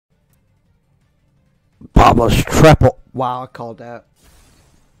Bottomless triple. Wow, I called that.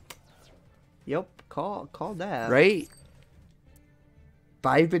 Yep, called that. Right?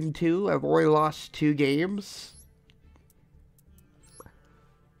 5-2. I've only lost 2 games.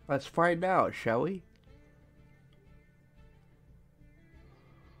 Let's find out, shall we?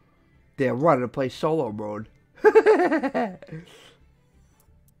 Damn, we're to play solo mode. Alright,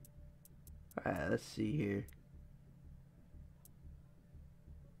 let's see here.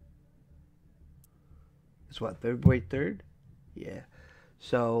 It's what, February 3rd? Yeah.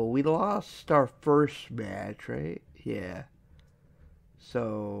 So, we lost our first match, right? Yeah.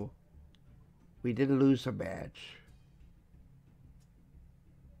 So, we did lose a match.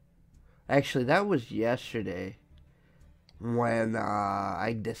 Actually, that was yesterday when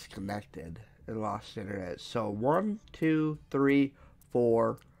I disconnected and lost internet. So, 1, 2, 3,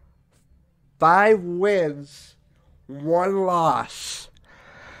 4, 5 wins, 1 loss.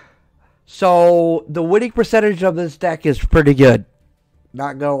 So, the winning percentage of this deck is pretty good.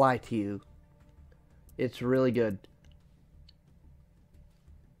 Not gonna lie to you. It's really good.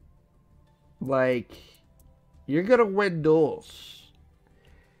 Like, you're gonna win duels.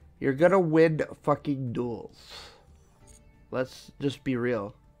 You're gonna win fucking duels. Let's just be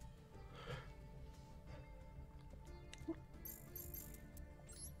real.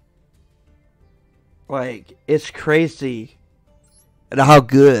 Like, it's crazy and how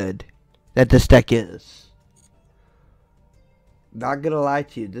good that this deck is. Not gonna lie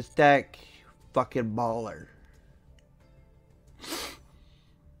to you, this deck fucking baller.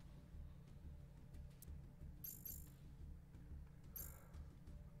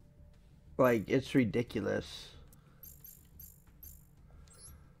 Like, it's ridiculous.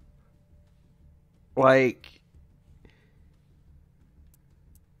 Like,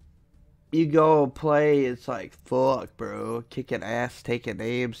 you go play, it's like, fuck, bro. Kicking ass, taking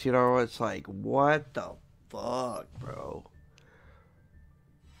names, you know? It's like, what the fuck, bro?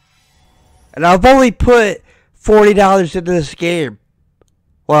 And I've only put $40 into this game.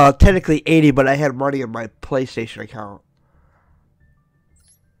 Well, technically 80, but I had money in my PlayStation account.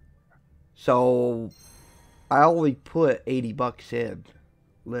 So, I only put 80 bucks in.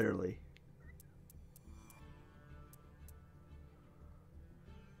 Literally.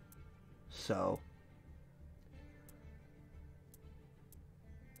 So.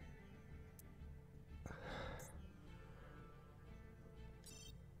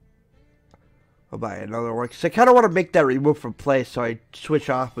 I'll buy another one. Because I kind of want to make that remove from play. So I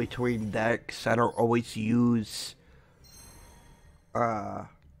switch off between decks. I don't always use.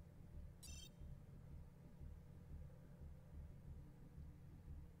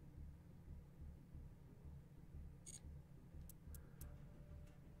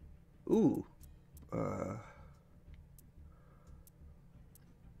 Ooh.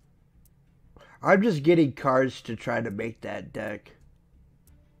 I'm just getting cards to try to make that deck.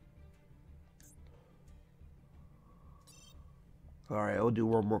 Alright, I'll do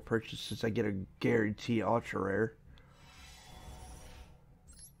one more purchase since I get a guarantee ultra rare.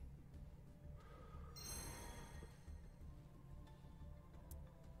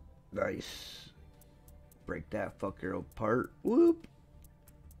 Nice. Break that fucker apart. Whoop.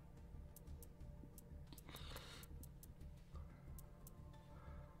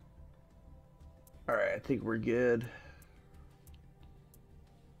 Alright, I think we're good.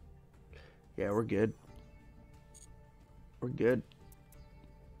 Yeah, we're good. We're good.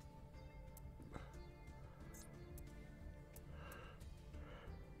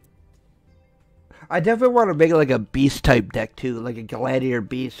 I definitely want to make it like a beast type deck too, like a gladiator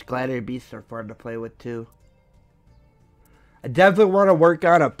beast. Gladiator beasts are fun to play with too. I definitely want to work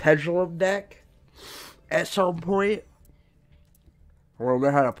on a pendulum deck at some point. I want to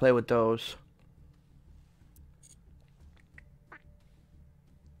learn how to play with those.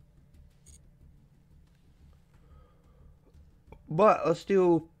 But let's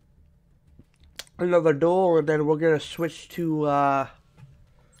do another duel, and then we're gonna switch to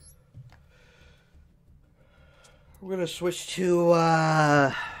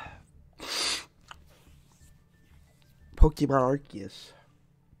Pokemon Arceus.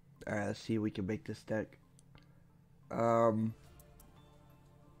 Alright, let's see if we can make this deck.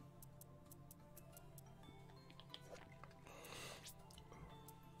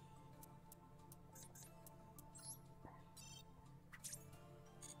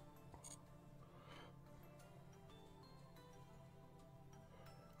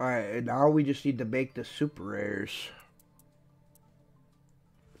 Alright, and now we just need to make the super rares.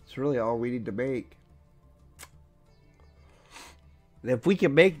 That's really all we need to make. And if we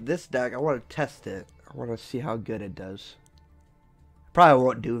can make this deck, I want to test it. I want to see how good it does. Probably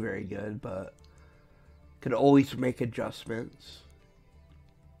won't do very good, but Could always make adjustments.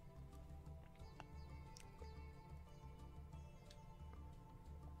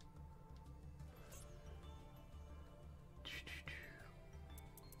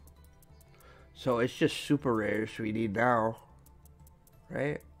 So it's just super rares we need now,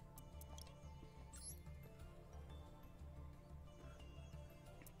 right?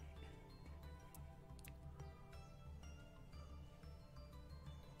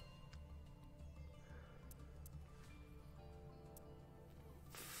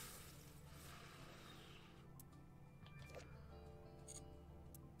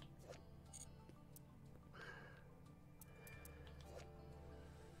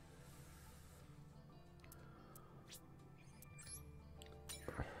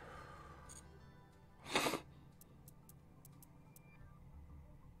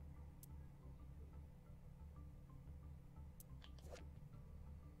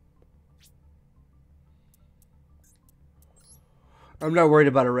 I'm not worried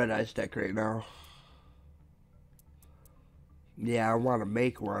about a Red Eyes deck right now. Yeah, I want to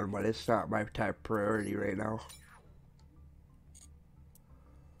make one, but it's not my top priority right now.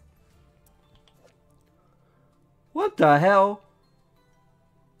 What the hell?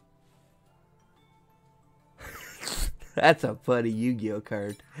 That's a funny Yu-Gi-Oh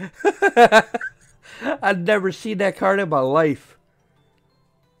card. I've never seen that card in my life.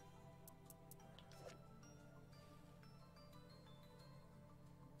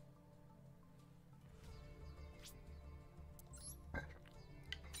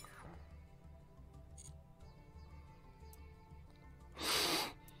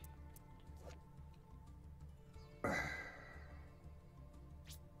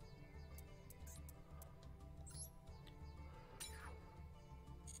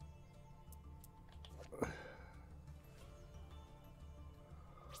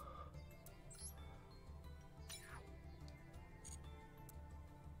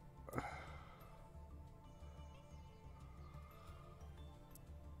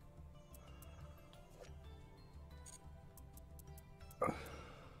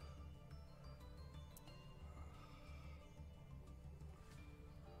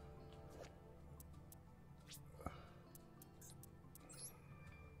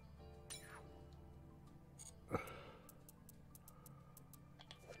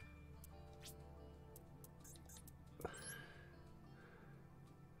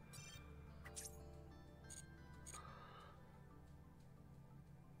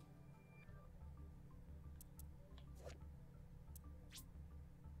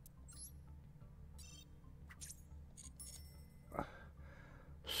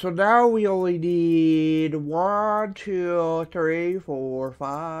 So now we only need 1, 2, 3, 4,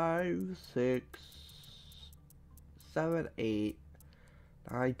 5, 6, 7, 8,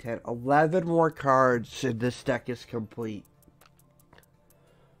 9, 10, 11 more cards and this deck is complete.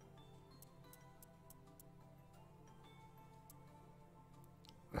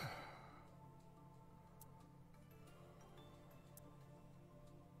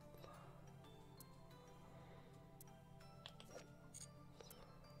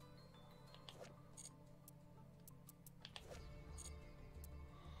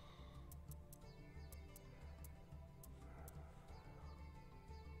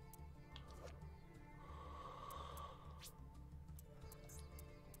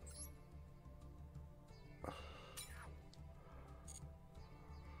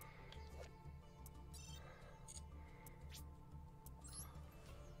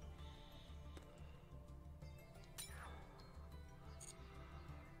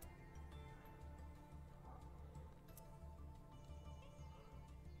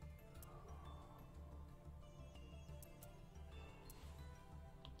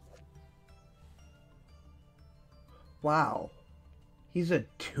 Wow. He's a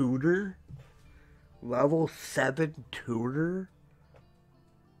tutor? Level 7 tutor?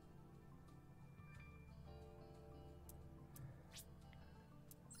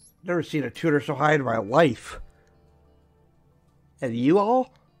 Never seen a tutor so high in my life. Have you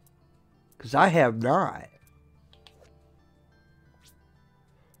all? Because I have not.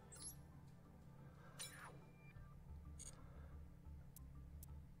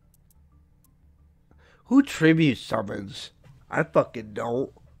 Who tribute summons? I fucking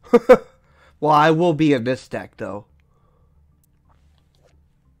don't. Well, I will be in this deck, though.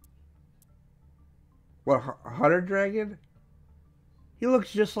 What, Hunter Dragon? He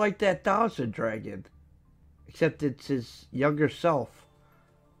looks just like that Thousand Dragon. Except it's his younger self.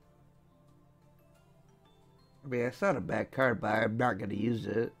 I mean, it's not a bad card, but I'm not going to use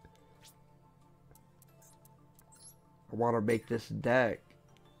it. I want to make this deck.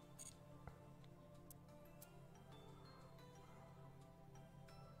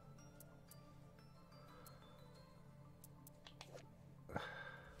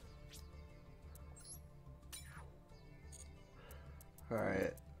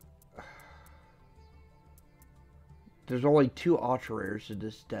 Alright. There's only 2 ultra rares in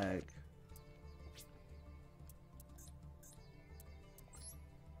this deck.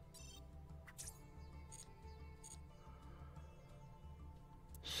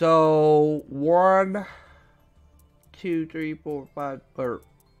 So 1, 2, 3, 4, 5, or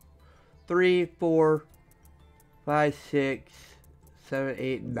 3, 4, 5, 6, 7,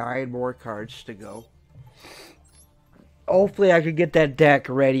 8, 9 more cards to go. Hopefully I can get that deck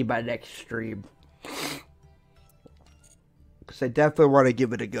ready by next stream. Because I definitely want to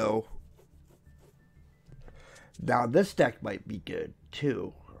give it a go. Now this deck might be good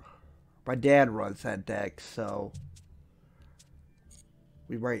too. My dad runs that deck, so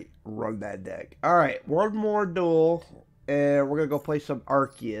we might run that deck. Alright, one more duel. And we're going to go play some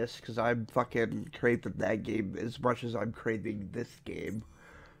Arceus. Because I'm fucking craving that game as much as I'm craving this game.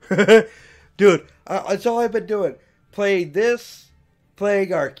 Dude, that's all I've been doing. Playing this,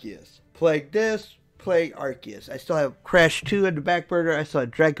 playing Arceus. Playing this, playing Arceus. I still have Crash 2 in the back burner. I still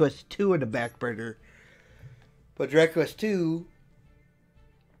have Dragon Quest 2 in the back burner. But Dragon Quest 2,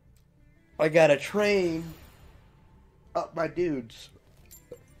 I gotta train up my dudes.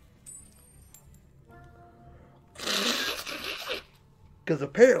 Because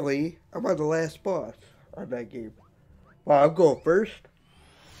apparently, I'm on the last boss on that game. Wow, I'm going first.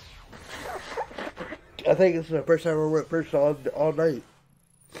 I think this is the first time I went first all night.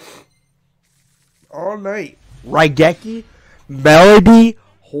 All night. Raigeki? Melody?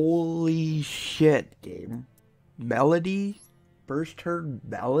 Holy shit, game. Melody? First turn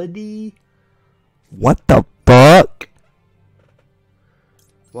Melody? What the fuck?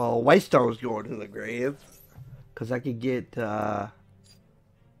 Well, Whitestone's going to the grave. Because I could get, I'll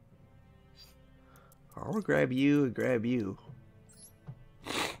grab you and grab you.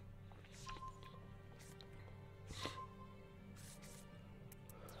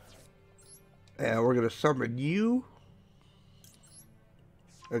 And we're going to summon you.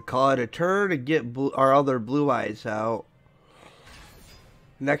 And call it a turn and get our other blue eyes out.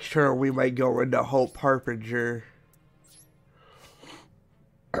 Next turn we might go into Hope Harbinger.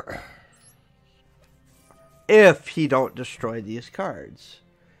 If he don't destroy these cards.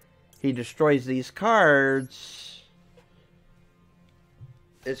 He destroys these cards,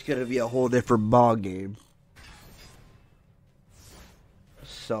 it's going to be a whole different ball game.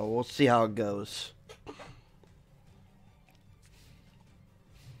 So we'll see how it goes.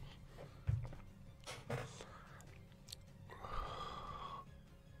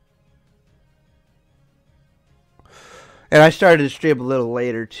 And I started to stream a little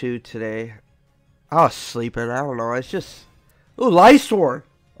later too today. I was sleeping. I don't know. It's just... Ooh, Lysworn!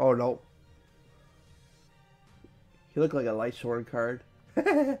 Oh, no. You look like a Lysworn card.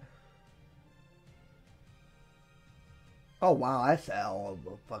 Oh, wow. That's a hell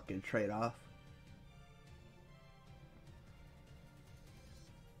of a fucking trade-off.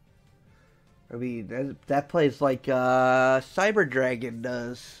 I mean, that plays like Cyber Dragon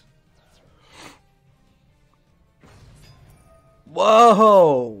does.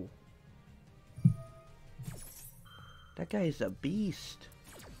 Whoa! That guy is a beast.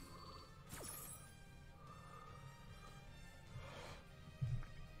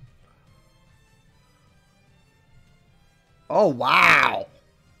 Oh, wow.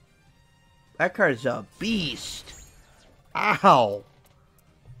 That card's a beast. Ow.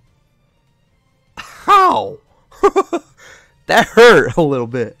 Ow. That hurt a little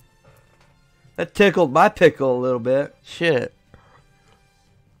bit. That tickled my pickle a little bit. Shit.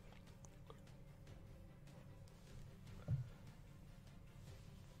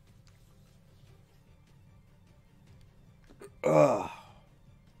 Ugh.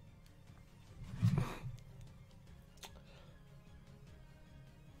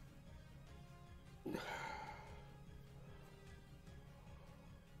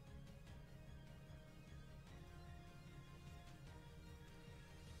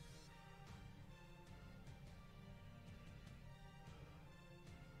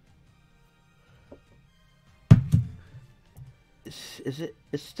 Is it?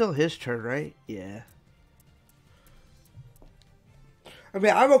 It's still his turn, right? Yeah. I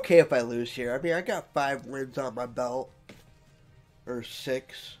mean, I'm okay if I lose here. I mean, I got 5 wins on my belt. Or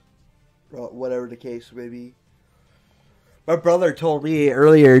 6. Well, whatever the case may be. My brother told me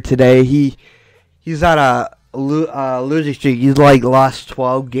earlier today he's on a losing streak. He's like lost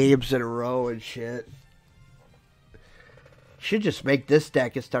 12 games in a row and shit. Should just make this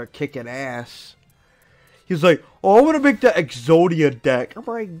deck and start kicking ass. He's like, oh, I want to make the Exodia deck. I'm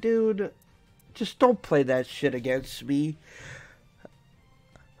like, dude, just don't play that shit against me.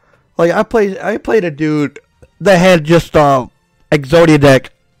 Like, I played a dude that had just Exodia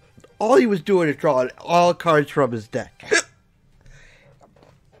deck. All he was doing is drawing all cards from his deck.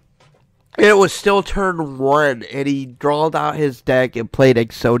 And it was still turn 1, and he drawed out his deck and played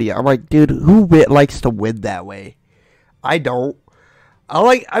Exodia. I'm like, dude, who likes to win that way? I don't.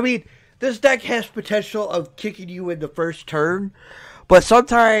 I mean, this deck has potential of kicking you in the first turn, but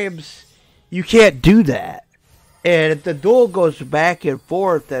sometimes you can't do that. And if the duel goes back and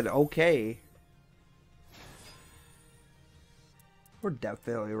forth, then okay. We're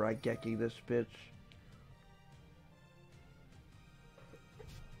definitely right-gecking this bitch.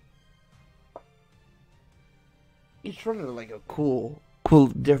 He's running like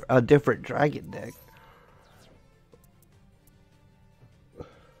a different dragon deck.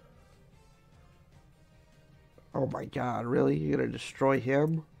 Oh my god, really? You're gonna destroy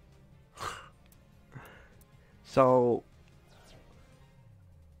him? So,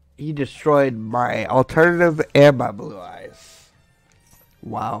 he destroyed my alternative and my blue eyes.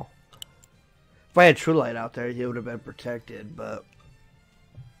 Wow. If I had True Light out there, he would have been protected, but...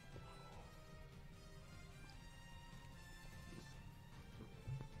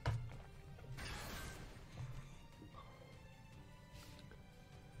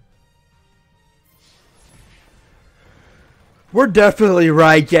 We're definitely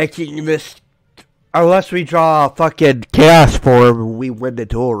right-gecking this. Unless we draw a fucking Chaos Form, we win the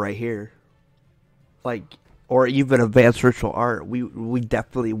duel right here. Like, or even Advanced Ritual Art, we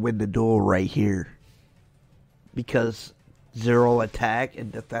definitely win the duel right here. Because 0 attack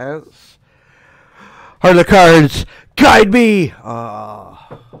and defense. Are the cards, guide me!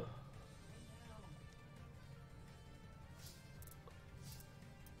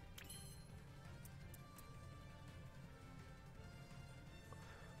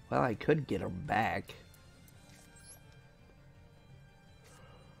 Well, I could get him back.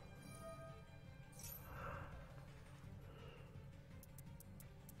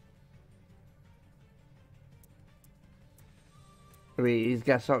 I mean, he's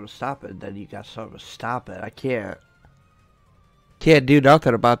got something to stop it, then you got something to stop it. I can't do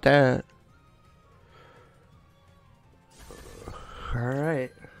nothing about that.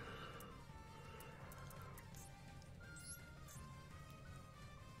 Alright.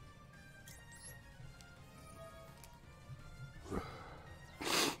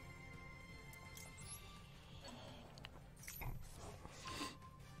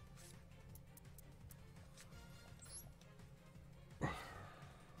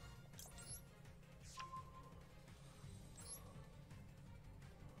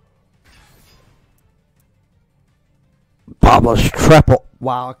 Bottomless triple.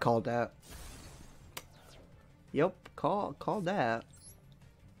 Wow, I called that. Yep, called that.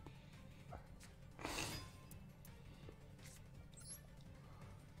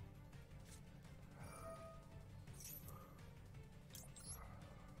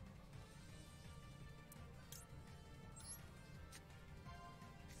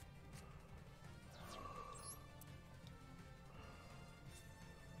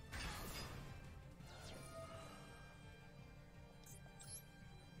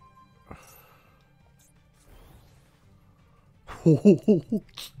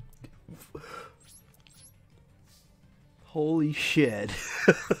 Holy shit.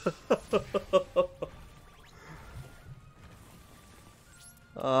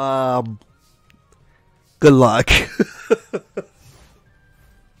 Good luck.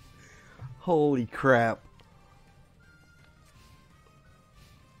 Holy crap.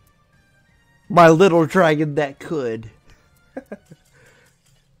 My little dragon that could.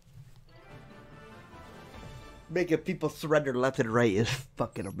 Making people surrender left and right is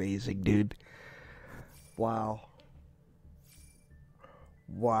fucking amazing, dude. Wow.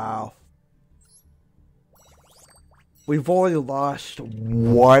 Wow. We've only lost two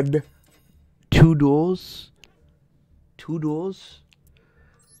duels. Two duels?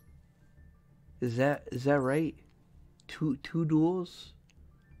 Is that right? Two duels?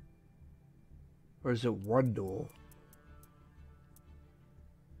 Or is it one duel?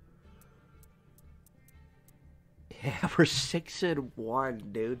 Yeah, we're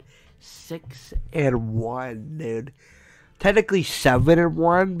 6-1, dude. 6-1, dude. Technically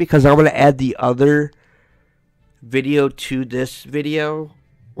 7-1 because I'm gonna add the other video to this video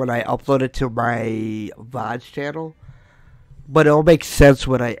when I upload it to my Vods channel. But it'll make sense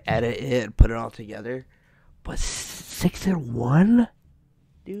when I edit it and put it all together. But 6-1,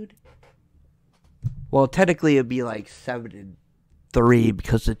 dude. Well, technically it'd be like 7-3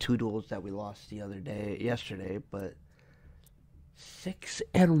 because the two duels that we lost yesterday, but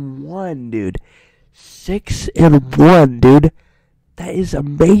 6-1, dude. 6-1, dude. That is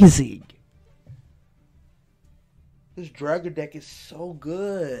amazing. This dragon deck is so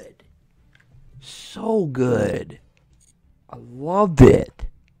good. So good. I love it.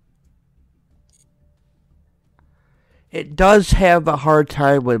 It does have a hard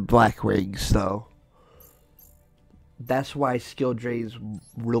time with black rings, though. That's why skill drain is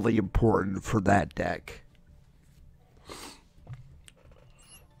really important for that deck.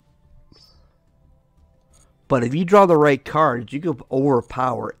 But if you draw the right cards, you can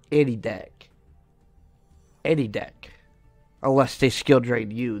overpower any deck. Any deck. Unless they skill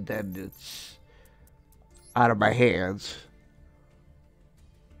drain you, then it's out of my hands.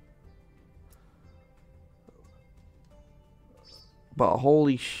 But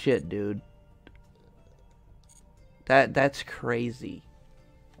holy shit, dude. That's crazy.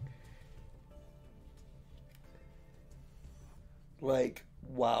 Like,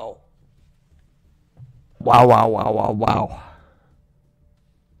 wow. Wow, wow, wow, wow, wow.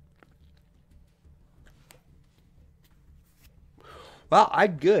 Well,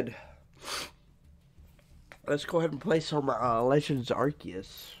 I'm good. Let's go ahead and play some Legends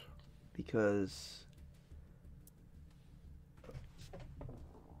Arceus. Because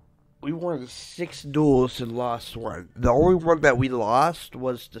we won 6 duels and lost 1. The only one that we lost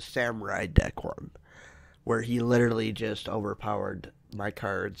was the Samurai deck one, where he literally just overpowered my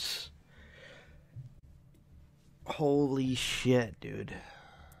cards. Holy shit, dude.